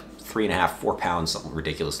weighs like 3.5, 4 pounds, something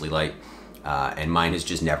ridiculously light, and mine has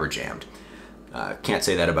just never jammed. Can't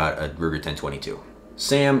say that about a Ruger 1022.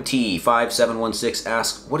 Sam T5716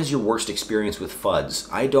 asks, what is your worst experience with FUDs?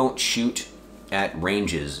 I don't shoot at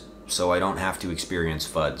ranges, so I don't have to experience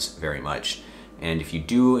FUDs very much. And if you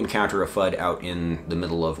do encounter a FUD out in the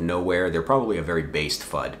middle of nowhere, they're probably a very based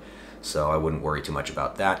FUD, so I wouldn't worry too much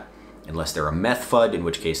about that. Unless they're a meth FUD, in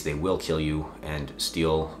which case they will kill you and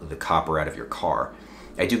steal the copper out of your car.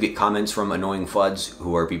 I do get comments from annoying FUDs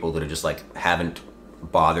who are people that are just like haven't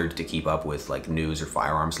bothered to keep up with like news or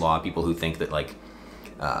firearms law. People who think that like,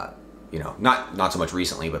 you know, not so much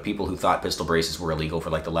recently, but people who thought pistol braces were illegal for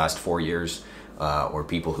like the last 4 years, or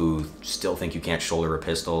people who still think you can't shoulder a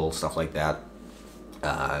pistol, stuff like that.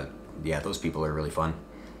 Yeah, those people are really fun.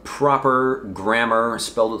 Proper Grammar,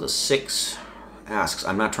 spelled with a 6, asks,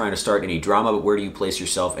 I'm not trying to start any drama, but where do you place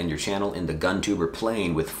yourself and your channel in the GunTuber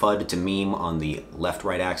plane with FUD to meme on the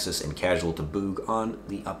left-right axis and casual to boog on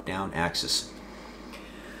the up-down axis?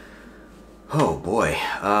 Oh boy.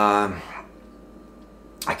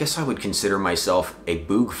 I guess I would consider myself a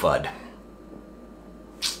boog FUD.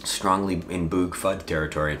 Strongly in boog FUD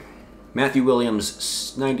territory. Matthew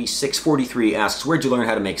Williams 9643 asks, where'd you learn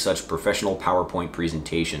how to make such professional PowerPoint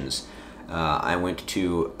presentations? I went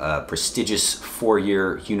to a prestigious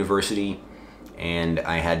 4-year university and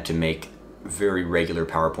I had to make very regular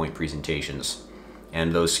PowerPoint presentations,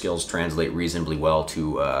 and those skills translate reasonably well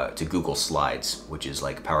to Google Slides, which is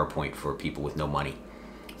like PowerPoint for people with no money.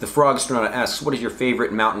 The Frogstrona asks, what is your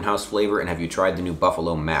favorite Mountain House flavor, and have you tried the new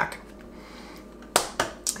Buffalo Mac?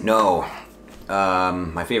 No.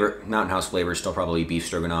 My favorite Mountain House flavor is still probably beef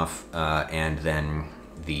stroganoff, and then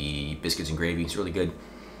the biscuits and gravy is really good.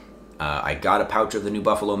 I got a pouch of the new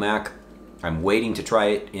Buffalo Mac. I'm waiting to try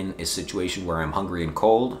it in a situation where I'm hungry and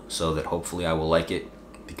cold, so that hopefully I will like it,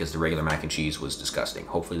 because the regular mac and cheese was disgusting.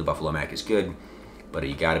 Hopefully the Buffalo Mac is good. but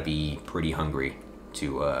you got to be pretty hungry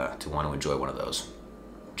to want to enjoy one of those.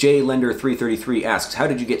 J Lender 333 asks, how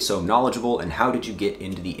did you get so knowledgeable and how did you get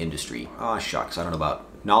into the industry? Ah, shucks, I don't know about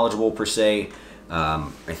knowledgeable per se. I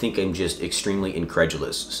think I'm just extremely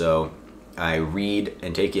incredulous. So I read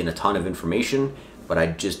and take in a ton of information, but I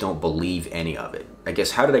just don't believe any of it. I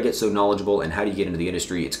guess, how did I get so knowledgeable and how do you get into the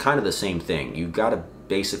industry? It's kind of the same thing. You've got to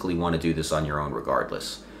basically want to do this on your own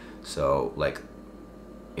regardless. So like,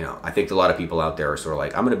 you know, I think a lot of people out there are sort of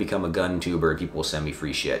like, I'm going to become a gun tuber and people will send me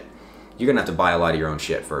free shit. You're going to have to buy a lot of your own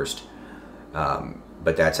shit first.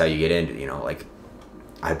 But that's how you get into, you know, like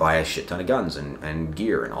I buy a shit ton of guns and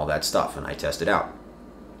gear and all that stuff and I test it out.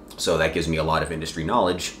 So that gives me a lot of industry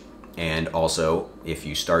knowledge. And also, if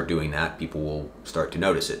you start doing that, people will start to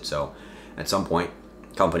notice it. So at some point,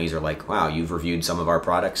 companies are like, wow, you've reviewed some of our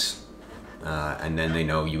products, and then they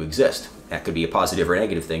know you exist. That could be a positive or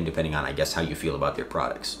negative thing, depending on, I guess, how you feel about their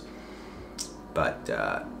products. But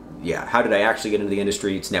yeah, how did I actually get into the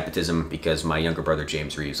industry? It's nepotism, because my younger brother,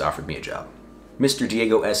 James Reeves, offered me a job. Mr.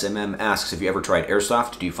 Diego SMM asks, have you ever tried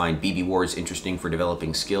airsoft? Do you find BB Wars interesting for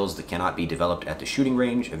developing skills that cannot be developed at the shooting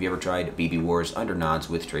range? Have you ever tried BB Wars under nods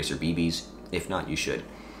with tracer BBs? If not, you should.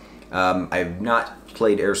 I've not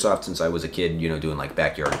played airsoft since I was a kid, you know, doing like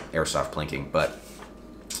backyard airsoft plinking, but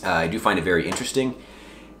I do find it very interesting.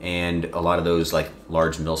 And a lot of those like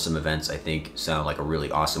large milsim events, I think, sound like a really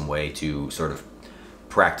awesome way to sort of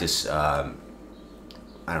practice, I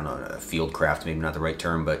don't know, field craft, maybe not the right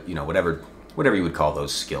term, but you know, whatever you would call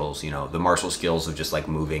those skills, you know, the martial skills of just like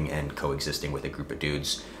moving and coexisting with a group of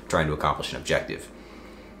dudes trying to accomplish an objective.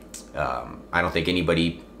 I don't think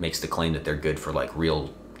anybody makes the claim that they're good for like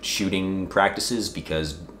real shooting practices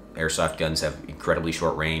because airsoft guns have incredibly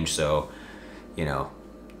short range. So, you know,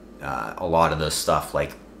 a lot of the stuff,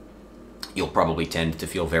 like you'll probably tend to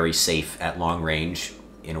feel very safe at long range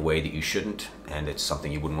in a way that you shouldn't. And it's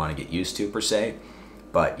something you wouldn't want to get used to per se.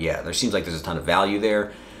 But yeah, there seems like there's a ton of value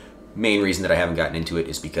there. Main reason that I haven't gotten into it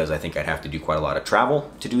is because I think I'd have to do quite a lot of travel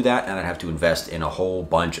to do that, and I'd have to invest in a whole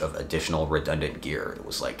bunch of additional redundant gear. It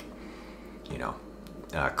was like, you know,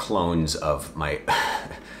 clones of my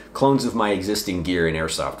existing gear in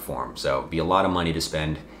airsoft form. So it'd be a lot of money to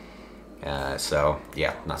spend. So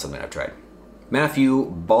yeah, not something I've tried. Matthew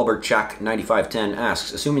Balberchak 9510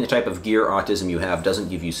 asks, assuming the type of gear autism you have doesn't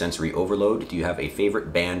give you sensory overload, do you have a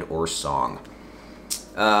favorite band or song?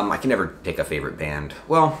 I can never pick a favorite band.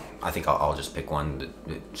 Well, I think I'll just pick one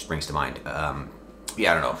that springs to mind.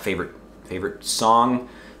 Yeah, I don't know. Favorite song.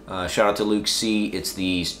 Shout out to Luke C. It's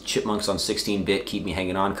the Chipmunks on 16-bit Keep Me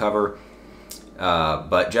Hanging On cover.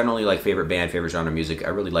 But generally, like favorite band, favorite genre of music, I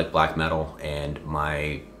really like black metal. And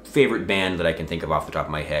my favorite band that I can think of off the top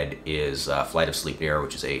of my head is Flight of Sleipnir,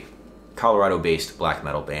 which is a Colorado-based black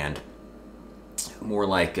metal band. More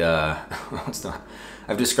like,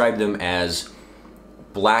 I've described them as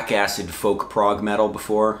black acid folk prog metal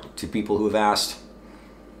before to people who have asked.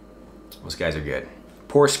 Those guys are good.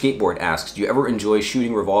 Poor Skateboard asks, do you ever enjoy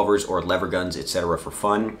shooting revolvers or lever guns, etc. for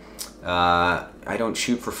fun? I don't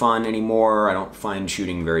shoot for fun anymore. I don't find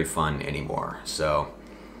shooting very fun anymore. So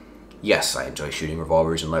yes, I enjoy shooting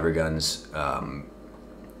revolvers and lever guns.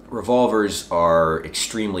 Revolvers are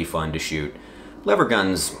extremely fun to shoot. Lever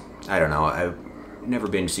guns, I don't know. I've never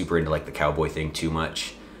been super into like the cowboy thing too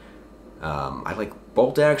much. I like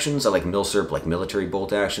bolt actions. I like milsurp, like military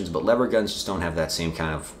bolt actions, but lever guns just don't have that same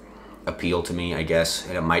kind of appeal to me, I guess.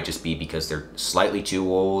 And it might just be because they're slightly too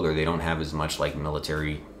old or they don't have as much like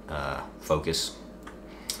military focus.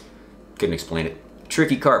 Couldn't explain it.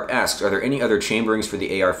 Tricky Carp asks, are there any other chamberings for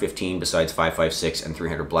the AR-15 besides 5.56 and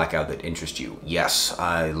 300 Blackout that interest you? Yes,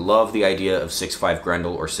 I love the idea of 6.5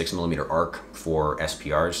 Grendel or 6mm arc for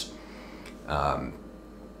SPRs.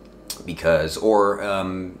 Because, or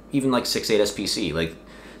even like 6.8 SPC, like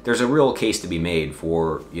there's a real case to be made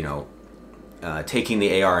for, you know, taking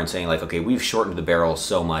the AR and saying like, okay, we've shortened the barrel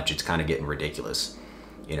so much, it's kind of getting ridiculous.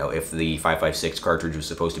 You know, if the 5.56 cartridge was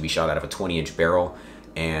supposed to be shot out of a 20-inch barrel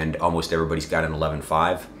and almost everybody's got an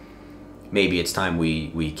 11.5, maybe it's time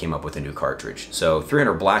we came up with a new cartridge. So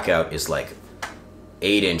 300 Blackout is like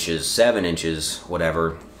 8 inches, 7 inches,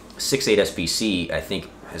 whatever. 6.8 SPC, I think,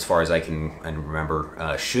 as far as I can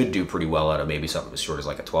remember, should do pretty well out of maybe something as short as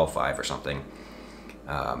like a 12.5 or something.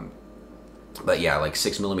 But yeah, like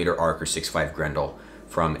 6mm arc or 6.5 Grendel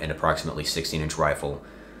from an approximately 16-inch rifle.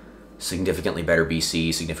 Significantly better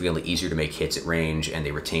BC, significantly easier to make hits at range, and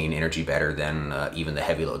they retain energy better than even the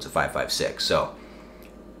heavy loads of 5.56. So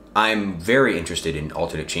I'm very interested in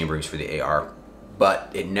alternate chamberings for the AR, but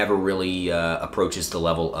it never really approaches the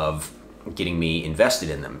level of getting me invested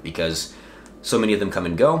in them because so many of them come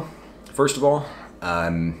and go, first of all.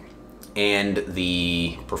 and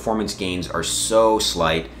the performance gains are so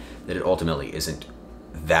slight that it ultimately isn't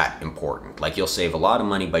that important. Like, you'll save a lot of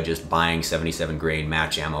money by just buying 77 grain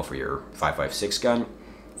match ammo for your 5.56 gun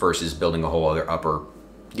versus building a whole other upper,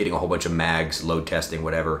 getting a whole bunch of mags, load testing,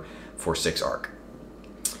 whatever, for 6 ARC.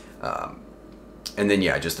 And then,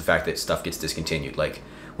 yeah, just the fact that stuff gets discontinued. Like,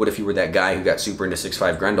 what if you were that guy who got super into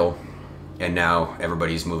 6.5 Grendel and now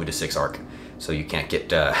everybody's moving to 6 ARC, so you can't get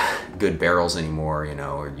good barrels anymore, you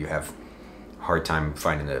know, or you have a hard time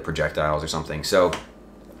finding the projectiles or something. So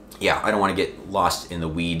yeah, I don't want to get lost in the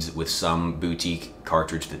weeds with some boutique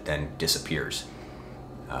cartridge that then disappears.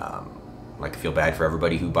 Like, I feel bad for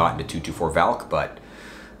everybody who bought into 224 Valk, but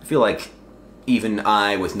I feel like even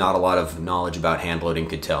I, with not a lot of knowledge about hand loading,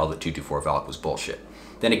 could tell that 224 Valk was bullshit.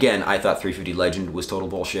 Then again, I thought 350 Legend was total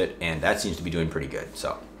bullshit, and that seems to be doing pretty good,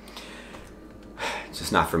 so it's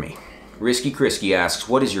just not for me. Risky Krisky asks,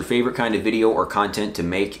 what is your favorite kind of video or content to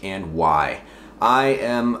make and why? I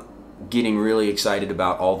am getting really excited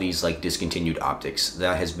about all these like discontinued optics.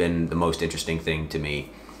 That has been the most interesting thing to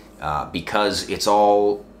me, because it's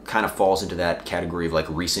all kind of falls into that category of like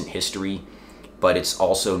recent history, but it's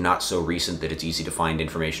also not so recent that it's easy to find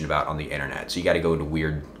information about on the internet. So you got to go into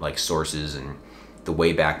weird like sources and the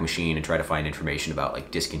Wayback Machine and try to find information about like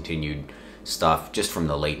discontinued stuff just from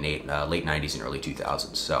the late 90s and early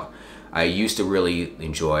 2000s. So I used to really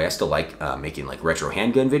enjoy, I still like making like retro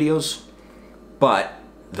handgun videos, but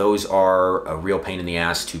those are a real pain in the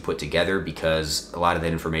ass to put together because a lot of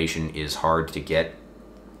that information is hard to get.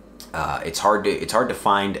 It's hard to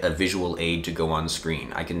find a visual aid to go on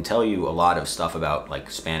screen. I can tell you a lot of stuff about like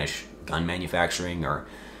Spanish gun manufacturing or,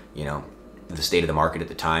 you know, the state of the market at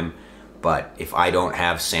the time, but if I don't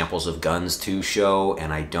have samples of guns to show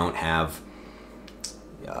and I don't have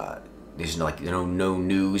there's like, you know, no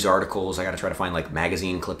news articles, I gotta try to find like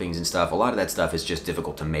magazine clippings and stuff. A lot of that stuff is just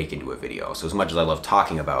difficult to make into a video. So as much as I love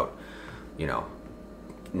talking about, you know,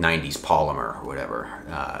 90s polymer or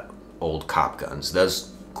whatever, old cop guns,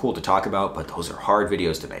 that's cool to talk about, but those are hard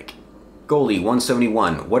videos to make. Goalie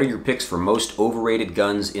 171, what are your picks for most overrated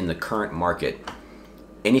guns in the current market?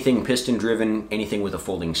 Anything piston driven, anything with a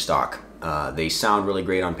folding stock. They sound really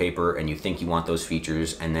great on paper and you think you want those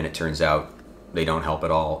features, and then it turns out they don't help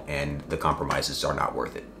at all, and the compromises are not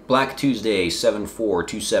worth it. Black Tuesday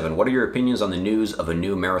 7427. What are your opinions on the news of a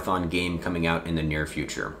new marathon game coming out in the near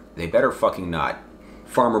future? They better fucking not.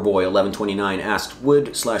 Farmer Boy 1129 asked,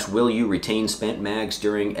 will you retain spent mags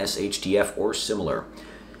during SHTF or similar?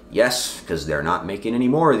 Yes, because they're not making any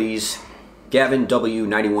more of these. Gavin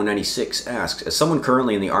W9196 asks, as someone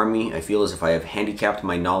currently in the Army, I feel as if I have handicapped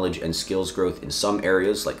my knowledge and skills growth in some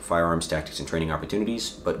areas, like firearms, tactics, and training opportunities,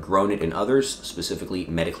 but grown it in others, specifically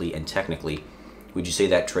medically and technically. Would you say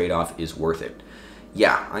that trade-off is worth it?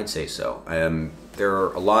 Yeah, I'd say so. There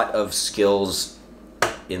are a lot of skills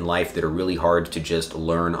in life that are really hard to just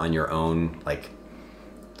learn on your own, like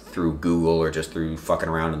through Google or just through fucking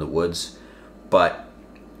around in the woods, but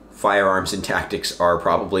firearms and tactics are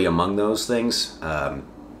probably among those things.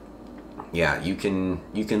 Yeah, you can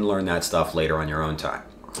learn that stuff later on your own time.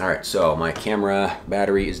 All right, so my camera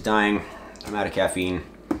battery is dying. I'm out of caffeine,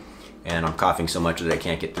 and I'm coughing so much that I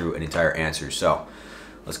can't get through an entire answer. So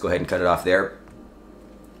let's go ahead and cut it off there.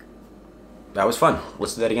 That was fun.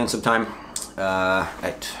 Let's do that again sometime.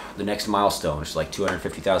 At the next milestone, which is like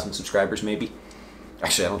 250,000 subscribers, maybe.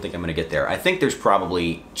 Actually, I don't think I'm gonna get there. I think there's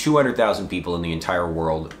probably 200,000 people in the entire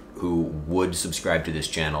world who would subscribe to this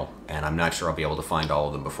channel, and I'm not sure I'll be able to find all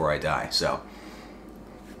of them before I die, so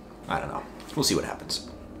I don't know. We'll see what happens.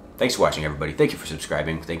 Thanks for watching, everybody. Thank you for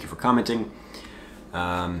subscribing. Thank you for commenting.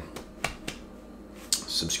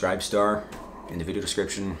 Subscribe star in the video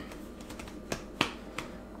description.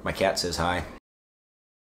 My cat says hi.